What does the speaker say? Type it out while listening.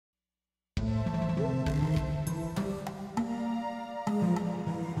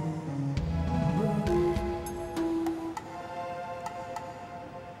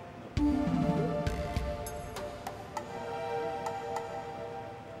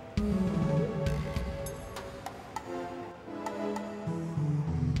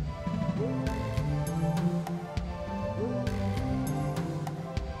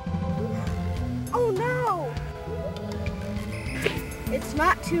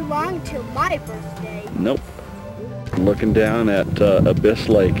too long till my birthday. Nope. Looking down at Abyss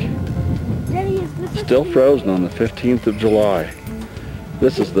Lake. Daddy, is this Still frozen on the 15th of July.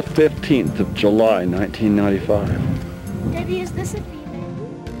 This is the 15th of July, 1995. Daddy, is this a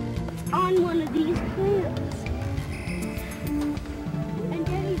female? It's on one of these plants. And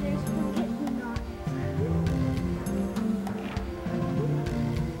Daddy, there's forget-me-not.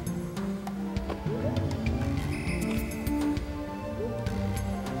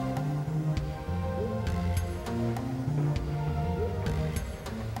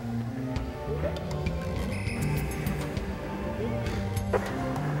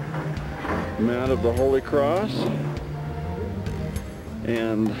 Mount of the Holy Cross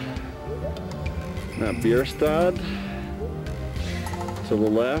and that Bierstadt to the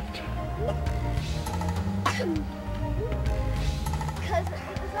left. Because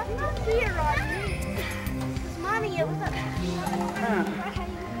that's not beer on me. Because Mommy, it was up.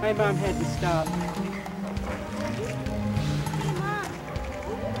 My mom had to stop.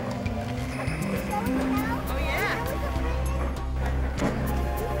 Oh yeah.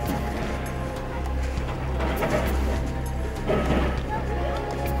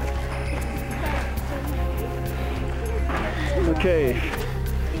 Okay,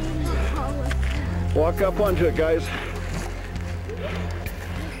 walk up onto it, guys.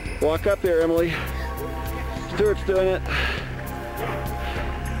 Walk up there, Emily. Stuart's doing it.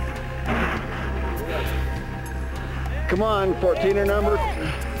 Come on, 14 or number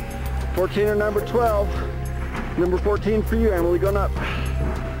 12. Number 14 for you, Emily, going up.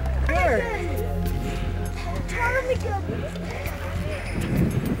 Sure.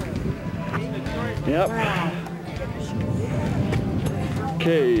 Yep. Wow.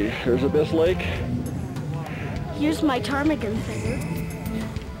 Okay, here's Abyss Lake. Here's my ptarmigan finger.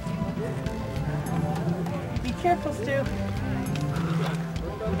 Be careful, Stu.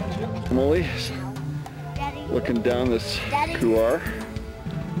 Emily's Daddy. looking down this Daddy. couloir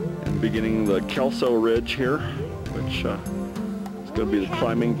and beginning the Kelso Ridge here, which is going to be the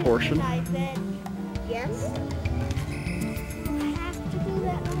climbing portion. Yes. I have to do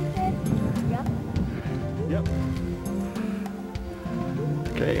that on bed. Yep. Yep.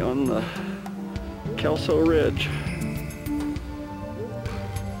 Okay, on the Kelso Ridge.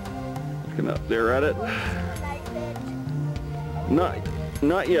 Looking up there at it.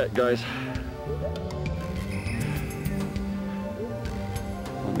 Not yet, guys.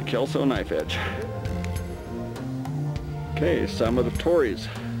 On the Kelso knife edge. Okay, summit of Torrey's.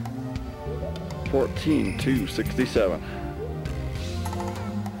 14,267.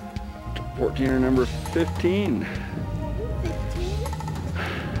 14 or number 15.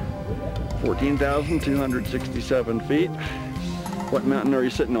 14,267 feet. What mountain are you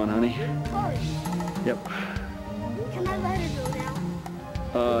sitting on, honey? Torrey. Yep. Can I let her go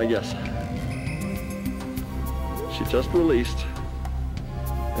now? Yes. She just released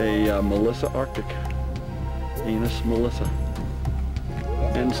a Melissa Arctic. Anus Melissa.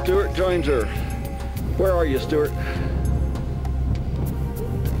 And Stuart joins her. Where are you, Stuart?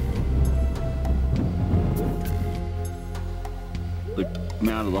 The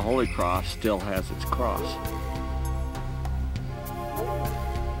Mount of the Holy Cross still has its cross.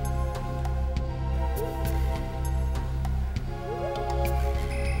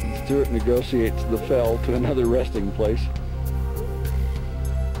 Stuart negotiates the fell to another resting place.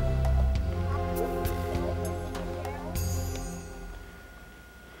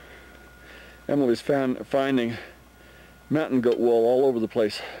 Emily's finding mountain goat wool all over the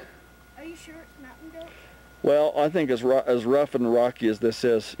place. Are you sure it's mountain goat? Well, I think as rough and rocky as this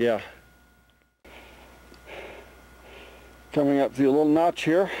is, yeah. Coming up through a little notch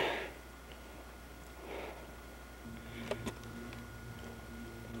here.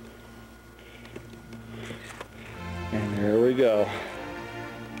 And there we go.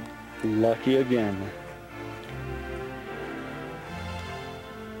 Lucky again.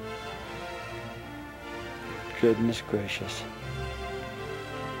 Goodness gracious.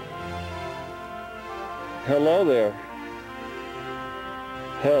 Hello there.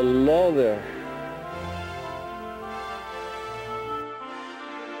 Hello there.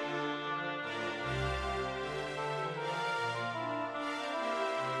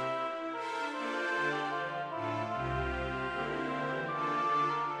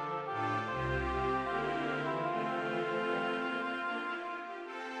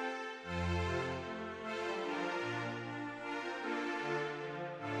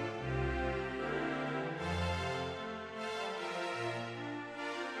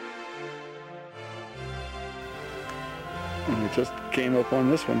 And he just came up on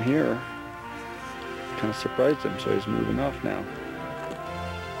this one here. Kind of surprised him, so he's moving off now.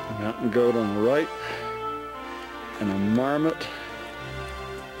 Mountain goat on the right, and a marmot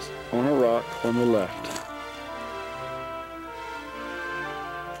on a rock on the left.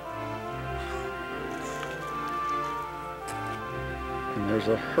 And there's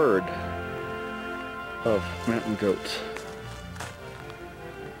a herd of mountain goats.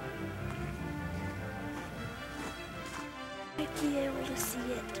 Might be able to see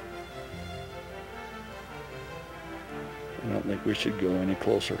it. I don't think we should go any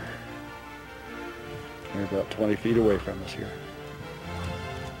closer. They're about 20 feet away from us here.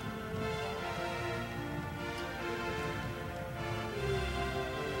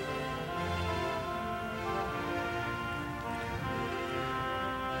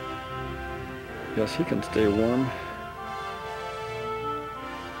 Yes, he can stay warm.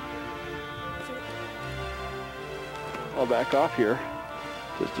 I'll back off here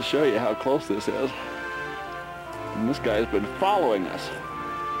just to show you how close this is. And this guy's been following us.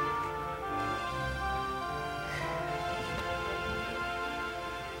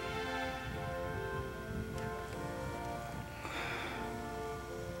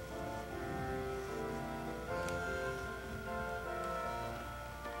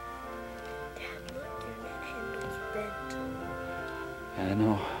 Dad, look, your net handle's bent. I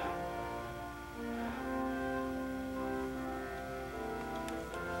know.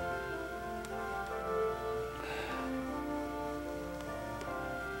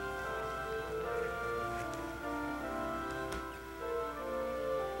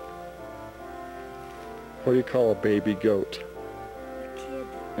 What do you call a baby goat? A kid.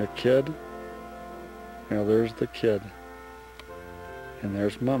 A kid? Now there's the kid. And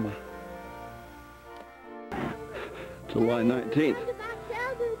there's Mama. July 19th.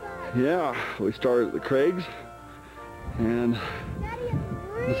 Yeah, we started at the Craigs. And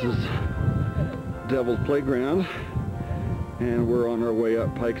this is Devil's Playground. And we're on our way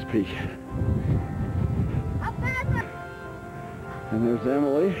up Pikes Peak. And there's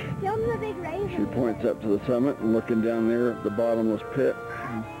Emily. She points up to the summit and looking down there at the bottomless pit.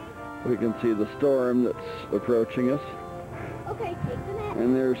 We can see the storm that's approaching us. Okay, take the net.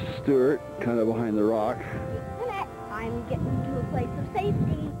 And there's Stuart, kind of behind the rock. Take the net. I'm getting to a place of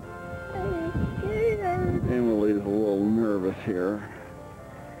safety. I'm scared. Emily's a little nervous here.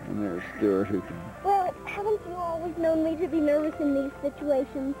 And there's Stuart who can... Well, haven't you always known me to be nervous in these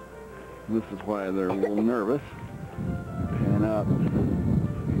situations? This is why they're a little nervous. Pan up.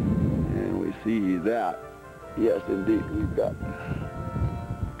 And we see that. Yes, indeed, we've got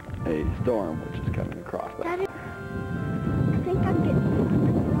a storm which is coming across us. Daddy, I think I'm getting to the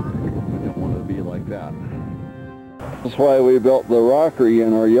rock. We don't want to be like that. That's why we built the rockery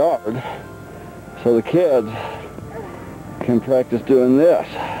in our yard, so the kids can practice doing this.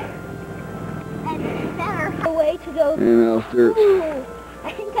 And it's better. A way to go. And now Stuart's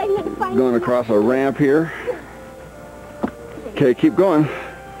I think I'm going to find going across a ramp here. Okay, keep going.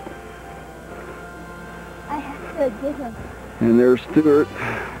 I have to get him. And there's Stuart.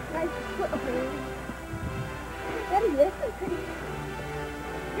 Nice foothold. Daddy, this is pretty...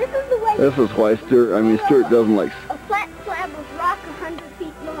 This is the way... This is why Stuart doesn't like... A flat slab of rock 100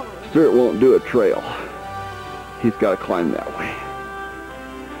 feet long. Stuart won't do a trail. He's got to climb that way.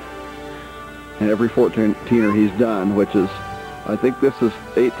 And every 14er he's done, which is, I think this is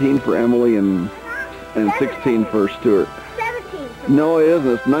 18 for Emily and 16 for Stuart. 17. No, it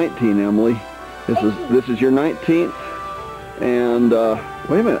isn't. It's 19, Emily. This is your 19th. And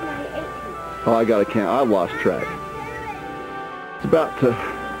wait a minute. Oh, I got to count. I lost track. It's about to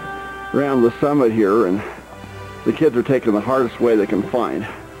round the summit here, and the kids are taking the hardest way they can find.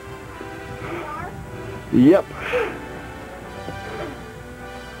 Yep.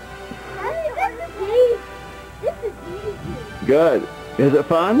 This is easy. Good. Is it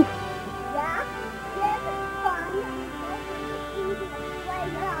fun? Yeah? Yes, it's fun. It's easy to play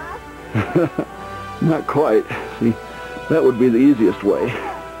off. Not quite. See, that would be the easiest way.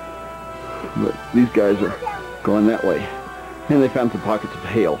 But these guys are going that way. And they found some pockets of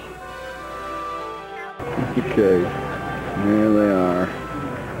hail. Okay. There they are.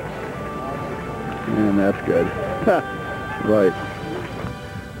 And that's good. Right.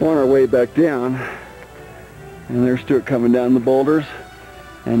 On our way back down, and there's Stuart coming down the boulders,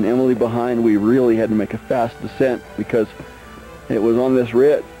 and Emily behind. We really had to make a fast descent because it was on this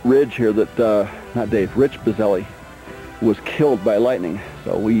ridge here that, Rich Bazzelli was killed by lightning.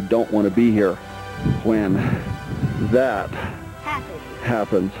 So we don't want to be here when that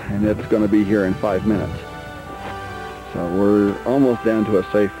happens, and it's going to be here in 5 minutes. So we're almost down to a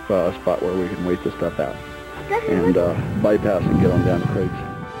safe spot where we can wait this stuff out and bypass and get on down the Craigs.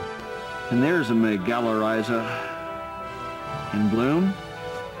 And there's a Megalorhiza in bloom.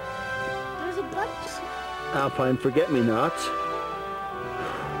 alpine forget-me-nots.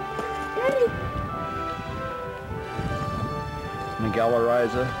 Daddy.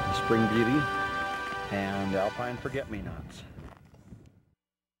 Miguelariza, spring beauty, and alpine forget-me-nots.